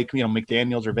nobody like,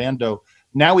 McDaniels or Vando.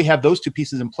 Now we have those two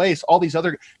pieces in place. All these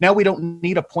other, now we don't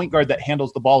need a point guard that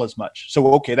handles the ball as much.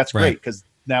 So, okay, that's great because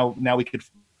now we could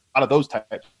out of those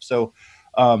types. So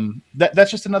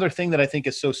that's just another thing that I think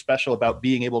is so special about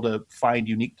being able to find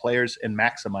unique players and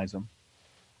maximize them.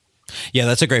 Yeah,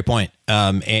 that's a great point.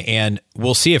 And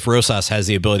we'll see if Rosas has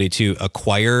the ability to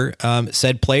acquire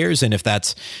said players, and if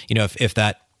that's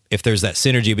if there's that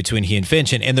synergy between he and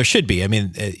Finch, and there should be. I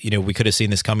mean, we could have seen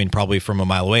this coming probably from a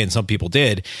mile away, and some people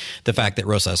did. The fact that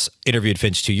Rosas interviewed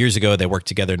Finch 2 years ago, they worked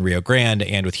together in Rio Grande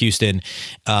and with Houston.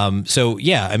 So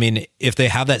yeah, I mean, if they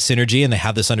have that synergy and they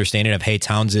have this understanding of, hey,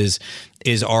 Towns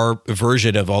is our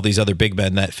version of all these other big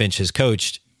men that Finch has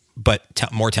coached, but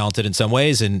more talented in some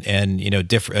ways, and a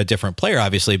different player,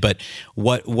 obviously. But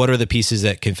what are the pieces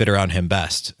that can fit around him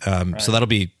best? Right. So that'll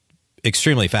be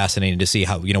extremely fascinating to see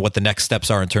how, what the next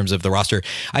steps are in terms of the roster.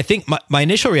 I think my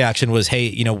initial reaction was,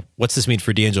 hey, what's this mean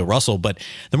for D'Angelo Russell? But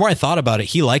the more I thought about it,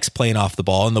 he likes playing off the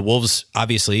ball, and the Wolves,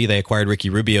 obviously, they acquired Ricky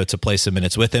Rubio to play some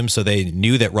minutes with him, so they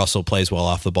knew that Russell plays well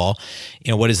off the ball.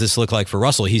 What does this look like for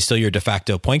Russell? He's still your de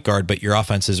facto point guard, but your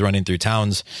offense is running through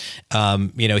Towns.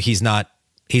 He's not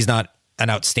an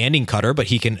outstanding cutter, but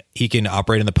he can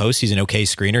operate in the post. He's an okay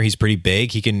screener. He's pretty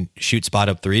big. He can shoot spot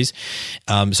up threes.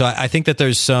 So I think that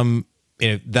there's some,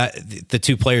 that the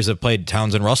two players have played,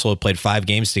 Towns and Russell, have played 5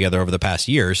 games together over the past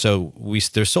year. So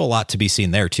there's still a lot to be seen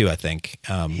there too, I think.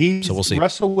 So we'll see.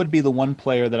 Russell would be the one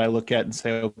player that I look at and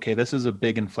say, okay, this is a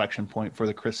big inflection point for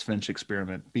the Chris Finch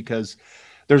experiment, because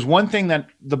there's one thing that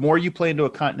the more you play into a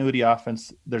continuity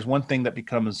offense, there's one thing that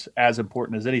becomes as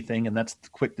important as anything, and that's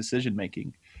quick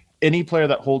decision-making. Any player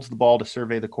that holds the ball to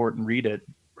survey the court and read it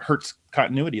hurts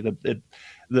continuity. It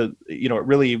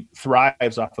really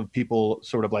thrives off of people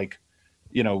sort of like,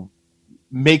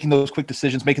 making those quick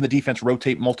decisions, making the defense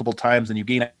rotate multiple times, and you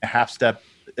gain a half-step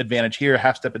advantage here, a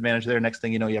half-step advantage there. Next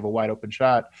thing you know, you have a wide-open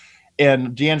shot.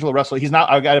 And D'Angelo Russell, he's not,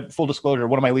 I got full disclosure,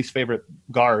 one of my least favorite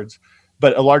guards,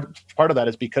 but a large part of that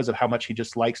is because of how much he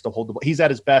just likes to hold the ball. He's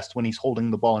at his best when he's holding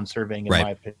the ball and surveying, in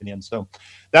my opinion. So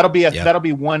that'll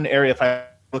be one area if I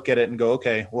look at it and go,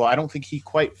 okay, well, I don't think he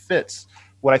quite fits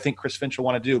what I think Chris Finch will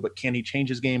want to do, but can he change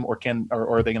his game, or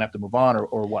are they going to have to move on,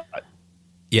 or what?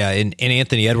 Yeah, and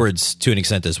Anthony Edwards to an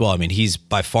extent as well. I mean, he's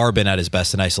by far been at his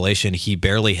best in isolation. He's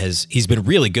been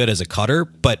really good as a cutter,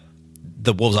 but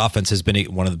the Wolves offense has been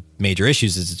one of the major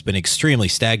issues is it's been extremely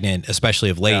stagnant, especially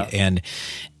of late. Yeah.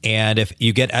 And if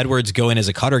you get Edwards going as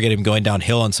a cutter, get him going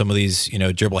downhill on some of these,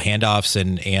 dribble handoffs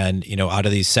and out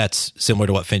of these sets, similar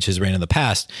to what Finch has ran in the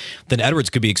past, then Edwards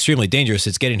could be extremely dangerous.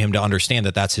 It's getting him to understand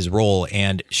that that's his role.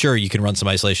 And sure, you can run some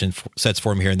isolation sets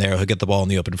for him here and there. He'll get the ball in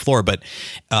the open floor, but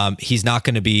he's not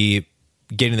going to be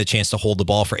getting the chance to hold the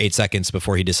ball for 8 seconds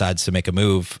before he decides to make a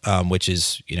move, which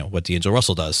is, what D'Angelo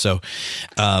Russell does. So,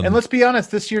 and let's be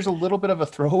honest, this year's a little bit of a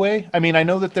throwaway. I mean, I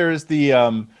know that there's the,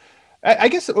 I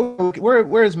guess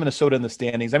where is Minnesota in the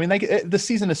standings? I mean, the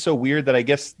season is so weird that I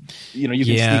guess, you can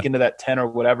sneak into that 10 or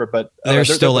whatever, but they're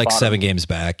still like 7 games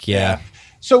back. Yeah.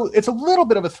 So it's a little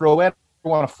bit of a throwaway. I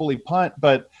don't want to fully punt,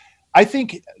 but I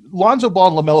think Lonzo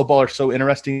Ball and LaMelo Ball are so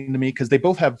interesting to me because they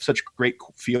both have such great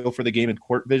feel for the game and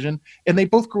court vision, and they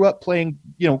both grew up playing,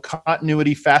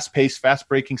 continuity, fast-paced,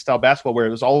 fast-breaking style basketball where it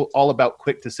was all about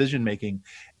quick decision-making.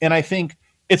 And I think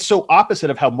it's so opposite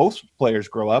of how most players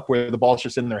grow up, where the ball's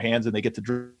just in their hands and they get to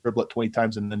dribble it 20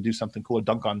 times and then do something cool or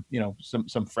dunk on,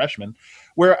 some freshmen.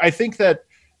 Where I think that,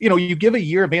 you give a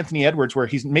year of Anthony Edwards where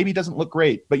he's maybe doesn't look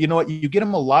great, but you know what? You get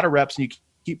him a lot of reps and you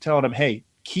keep telling him, hey,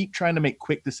 keep trying to make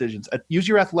quick decisions. Use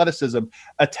your athleticism.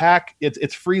 Attack.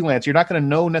 It's freelance. You're not going to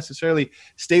know necessarily.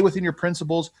 Stay within your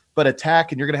principles, but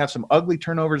attack, and you're going to have some ugly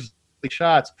turnovers,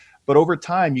 shots. But over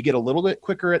time, you get a little bit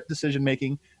quicker at decision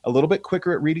making, a little bit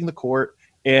quicker at reading the court,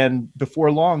 and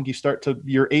before long,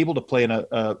 you're able to play in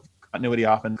a continuity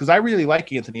offense. Because I really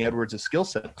like Anthony Edwards' skill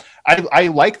set. I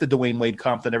like the Dwayne Wade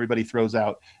comp that everybody throws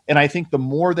out, and I think the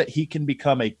more that he can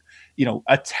become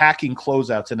attacking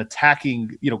closeouts and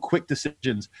attacking quick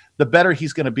decisions, the better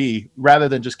he's going to be, rather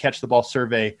than just catch the ball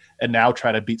survey and now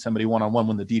try to beat somebody one-on-one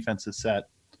when the defense is set.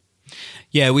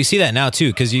 Yeah, we see that now too,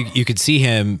 because you could see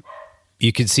him.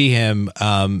 You could see him,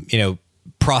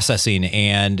 processing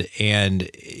and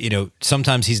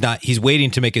sometimes he's waiting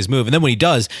to make his move, and then when he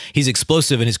does, he's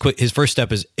explosive, and his first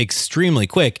step is extremely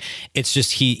quick. It's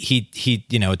just he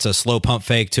it's a slow pump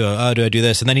fake to do I do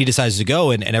this, and then he decides to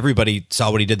go, and everybody saw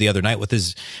what he did the other night with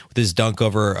his dunk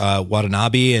over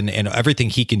Watanabe, and everything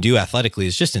he can do athletically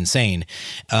is just insane.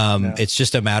 It's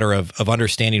just a matter of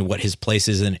understanding what his place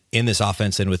is in this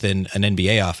offense and within an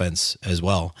NBA offense as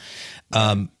well.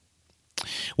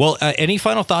 Well, any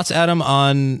final thoughts, Adam,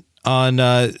 on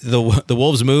the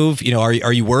Wolves move?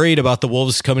 Are you worried about the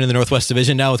Wolves coming in the Northwest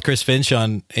Division now with Chris Finch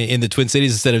in the Twin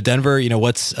Cities instead of Denver?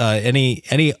 What's any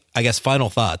I guess final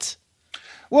thoughts?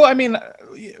 Well, I mean,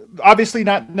 obviously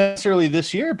not necessarily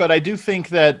this year, but I do think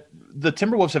that the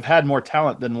Timberwolves have had more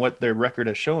talent than what their record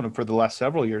has shown for the last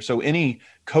several years. So any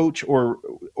coach or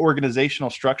organizational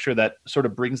structure that sort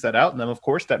of brings that out in them, of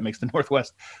course, that makes the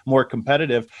Northwest more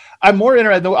competitive. I'm more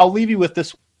interested, though, I'll leave you with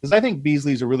this, because I think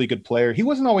Beasley's a really good player. He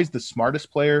wasn't always the smartest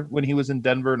player when he was in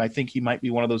Denver, and I think he might be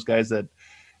one of those guys that,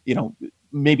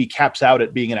 maybe caps out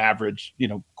at being an average,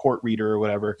 court reader or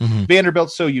whatever. Mm-hmm.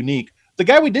 Vanderbilt's so unique. The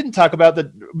guy we didn't talk about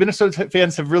that Minnesota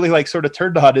fans have really sort of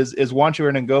turned on is Juancho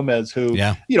Hernangomez, who,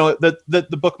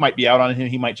 the book might be out on him.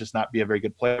 He might just not be a very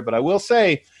good player. But I will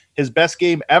say his best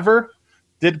game ever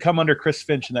did come under Chris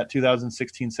Finch in that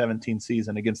 2016-17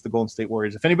 season against the Golden State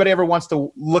Warriors. If anybody ever wants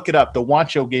to look it up, the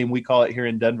Juancho game, we call it here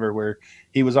in Denver, where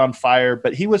he was on fire.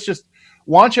 But he was just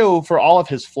Juancho, for all of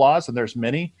his flaws, and there's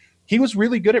many, he was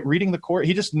really good at reading the court.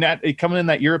 He just coming in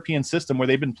that European system where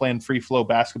they've been playing free flow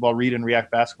basketball, read and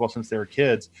react basketball since they were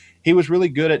kids. He was really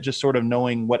good at just sort of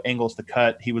knowing what angles to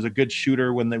cut. He was a good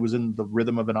shooter when they was in the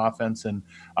rhythm of an offense, and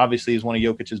obviously he's one of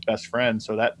Jokic's best friends,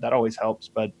 so that always helps.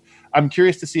 But I'm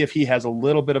curious to see if he has a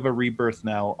little bit of a rebirth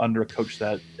now under a coach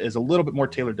that is a little bit more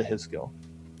tailored to his skill.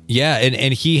 Yeah,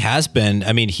 and he has been.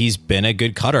 I mean, he's been a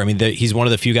good cutter. I mean, he's one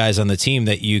of the few guys on the team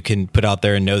that you can put out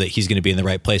there and know that he's going to be in the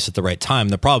right place at the right time.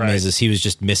 The problem is he was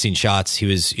just missing shots. He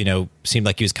was, seemed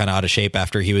like he was kind of out of shape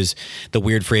after he was the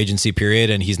weird free agency period,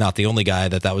 and he's not the only guy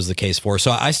that was the case for.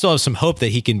 So I still have some hope that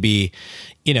he can be,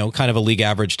 kind of a league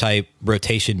average type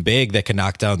rotation big that can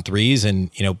knock down threes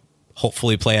and,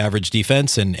 hopefully play average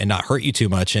defense and not hurt you too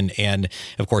much. And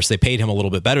of course they paid him a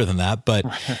little bit better than that, but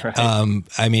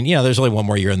I mean, there's only one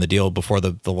more year in the deal before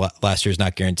the last year's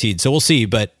not guaranteed. So we'll see.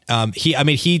 But the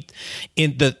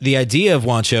idea of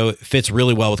Juancho fits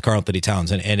really well with Karl Anthony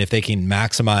Towns. And if they can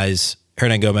maximize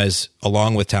Hernangomez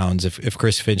along with Towns, if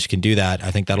Chris Finch can do that,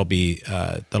 I think that'll be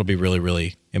really,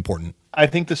 really important. I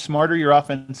think the smarter your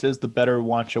offense is, the better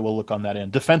Juancho will look on that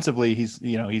end. Defensively, he's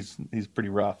pretty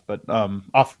rough, but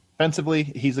offensively,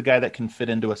 he's a guy that can fit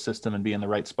into a system and be in the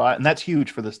right spot, and that's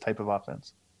huge for this type of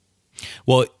offense.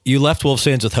 Well, you left Wolves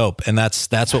fans with hope, and that's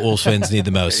what Wolves fans need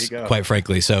the most, quite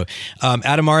frankly. So,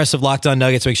 Adam Morris of Locked On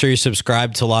Nuggets, make sure you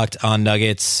subscribe to Locked On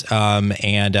Nuggets,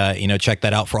 and check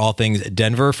that out for all things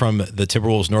Denver from the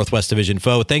Timberwolves Northwest Division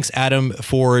foe. Thanks, Adam,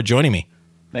 for joining me.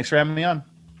 Thanks for having me on.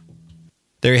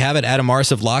 There you have it, Adam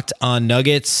Morris of Locked On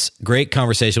Nuggets. Great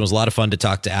conversation. It was a lot of fun to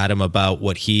talk to Adam about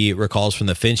what he recalls from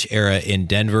the Finch era in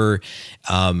Denver.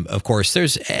 Of course,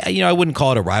 there's, I wouldn't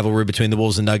call it a rivalry between the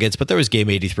Wolves and Nuggets, but there was Game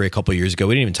 83 a couple of years ago.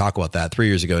 We didn't even talk about that 3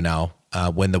 years ago now,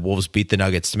 when the Wolves beat the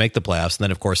Nuggets to make the playoffs. And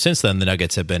then, of course, since then, the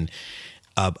Nuggets have been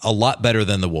a lot better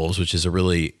than the Wolves, which is a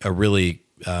really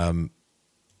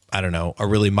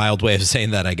mild way of saying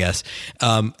that, I guess.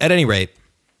 At any rate,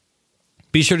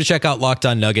 be sure to check out Locked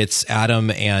On Nuggets.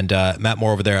 Adam and Matt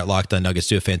Moore over there at Locked On Nuggets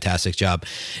do a fantastic job.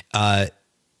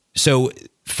 So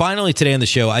finally today on the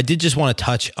show, I did just want to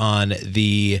touch on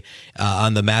the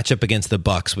matchup against the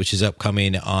Bucks, which is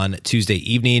upcoming on Tuesday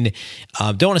evening.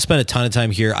 Don't want to spend a ton of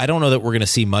time here. I don't know that we're going to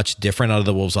see much different out of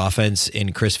the Wolves offense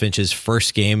in Chris Finch's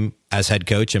first game as head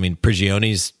coach. I mean,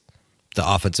 Prigione's the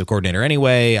offensive coordinator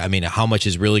anyway. I mean, how much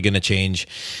is really going to change?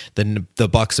 The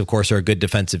Bucks, of course, are a good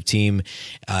defensive team.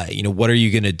 What are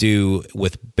you going to do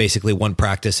with basically one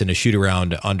practice and a shoot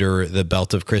around under the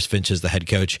belt of Chris Finch as the head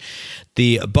coach?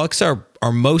 The Bucks are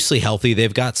are mostly healthy.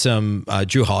 They've got some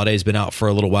Drew Holiday's been out for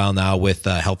a little while now with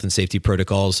health and safety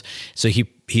protocols, so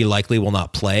he likely will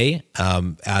not play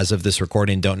as of this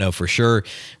recording. Don't know for sure.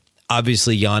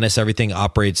 Obviously, Giannis,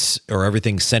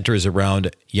 everything centers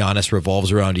around Giannis,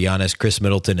 revolves around Giannis. Chris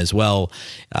Middleton as well,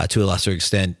 to a lesser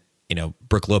extent.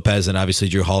 Brook Lopez and obviously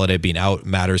Drew Holiday being out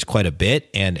matters quite a bit.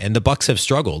 And the Bucks have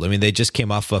struggled. I mean, they just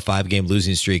came off a 5-game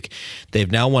losing streak. They've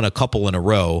now won a couple in a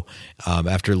row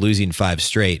after losing 5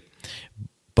 straight.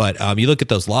 But you look at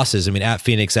those losses. I mean, at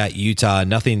Phoenix, at Utah,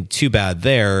 nothing too bad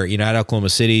there. At Oklahoma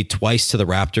City, twice to the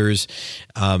Raptors.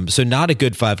 So not a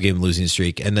good 5-game losing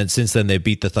streak. And then since then, they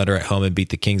beat the Thunder at home and beat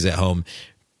the Kings at home.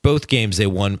 Both games they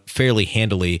won fairly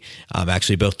handily,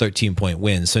 actually both 13-point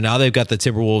wins. So now they've got the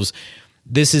Timberwolves.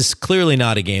 This is clearly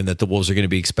not a game that the Wolves are going to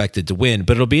be expected to win,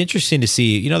 but it'll be interesting to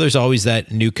see. There's always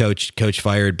that new coach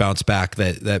fired, bounce back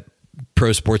that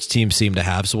pro sports teams seem to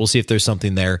have. So we'll see if there's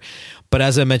something there. But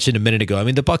as I mentioned a minute ago, I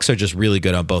mean, the Bucks are just really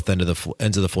good on both ends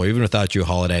of the floor, even without Drew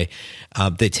Holiday.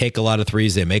 They take a lot of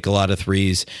threes. They make a lot of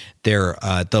threes. They're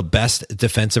the best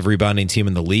defensive rebounding team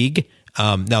in the league.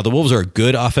 Now, the Wolves are a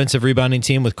good offensive rebounding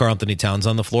team with Karl Anthony Towns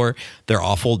on the floor. They're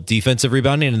awful defensive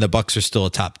rebounding, and the Bucks are still a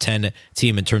top 10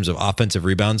 team in terms of offensive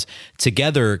rebounds.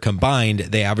 Together, combined,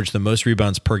 they average the most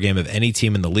rebounds per game of any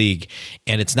team in the league.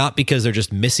 And it's not because they're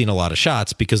just missing a lot of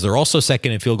shots, because they're also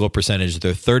second in field goal percentage.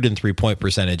 They're third in three-point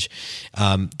percentage.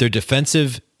 Their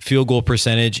defensive field goal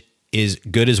percentage is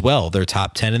good as well. They're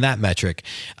top 10 in that metric,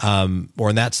 or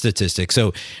in that statistic.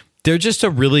 So they're just a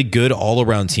really good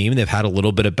all-around team. They've had a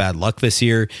little bit of bad luck this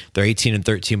year. They're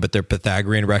 18-13, but their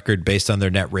Pythagorean record based on their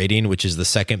net rating, which is the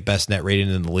second best net rating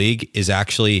in the league,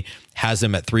 has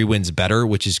them at 3 wins better,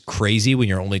 which is crazy when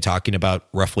you're only talking about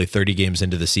roughly 30 games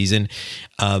into the season.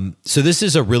 So this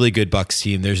is a really good Bucks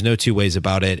team. There's no two ways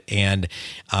about it. And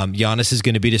Giannis is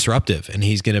going to be disruptive, and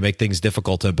he's going to make things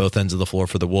difficult on both ends of the floor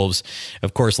for the Wolves.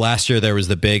 Of course, last year there was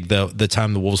the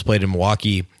time the Wolves played in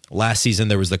Milwaukee. Last season,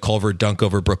 there was the Culver dunk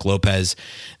over Brook Lopez,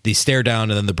 the stare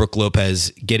down, and then the Brook Lopez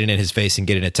getting in his face and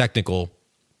getting a technical.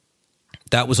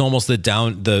 That was almost the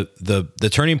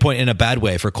turning point in a bad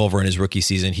way for Culver in his rookie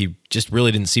season. He just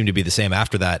really didn't seem to be the same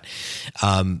after that.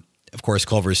 Of course,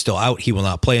 Culver is still out. He will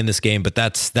not play in this game, but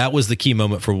that was the key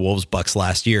moment for Wolves Bucks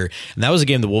last year. And that was a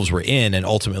game the Wolves were in and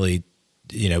ultimately,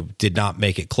 did not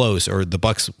make it close, or the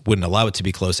Bucks wouldn't allow it to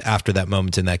be close after that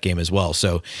moment in that game as well.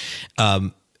 So,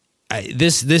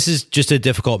 this is just a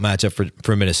difficult matchup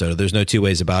for Minnesota. There's no two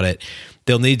ways about it.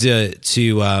 They'll need to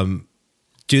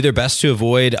do their best to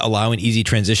avoid allowing easy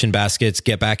transition baskets,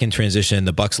 get back in transition.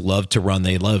 The Bucks love to run.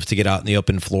 They love to get out in the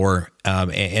open floor.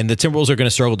 And the Timberwolves are going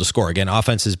to struggle to score. Again,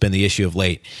 offense has been the issue of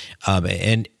late.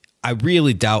 And I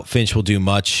really doubt Finch will do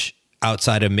much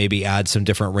outside of maybe add some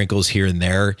different wrinkles here and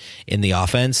there in the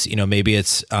offense. Maybe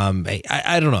it's,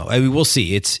 I don't know. I mean, we'll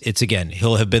see. It's again,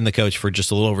 he'll have been the coach for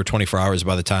just a little over 24 hours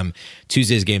by the time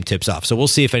Tuesday's game tips off. So we'll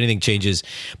see if anything changes.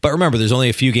 But remember, there's only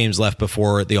a few games left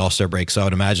before the All-Star break. So I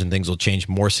would imagine things will change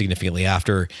more significantly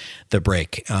after the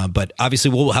break. But obviously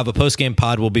we'll have a post-game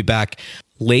pod. We'll be back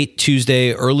late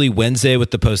Tuesday, early Wednesday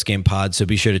with the post-game pod, so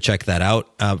be sure to check that out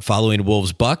following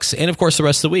Wolves Bucks, and of course the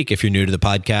rest of the week. If you're new to the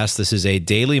podcast, this is a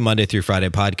daily Monday through Friday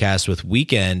podcast with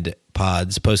weekend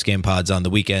pods, post-game pods on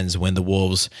the weekends when the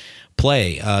Wolves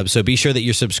play. So be sure that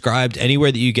you're subscribed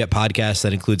anywhere that you get podcasts.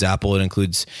 That includes Apple, it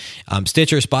includes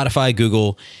Stitcher, Spotify,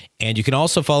 Google, and you can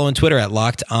also follow on Twitter at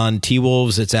Locked On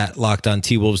T-Wolves. It's at Locked On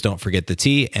T-Wolves. Don't forget the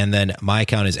T, and then my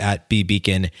account is at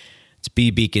BBeacon. It's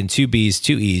BBeacon, 2 B's,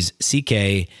 2 E's,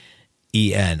 CKEN.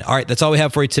 All right, that's all we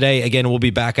have for you today. Again, we'll be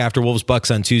back after Wolves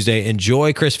Bucks on Tuesday.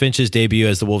 Enjoy Chris Finch's debut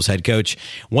as the Wolves head coach.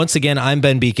 Once again, I'm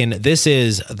Ben Beacon. This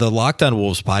is the Locked On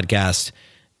Wolves podcast,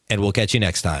 and we'll catch you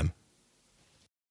next time.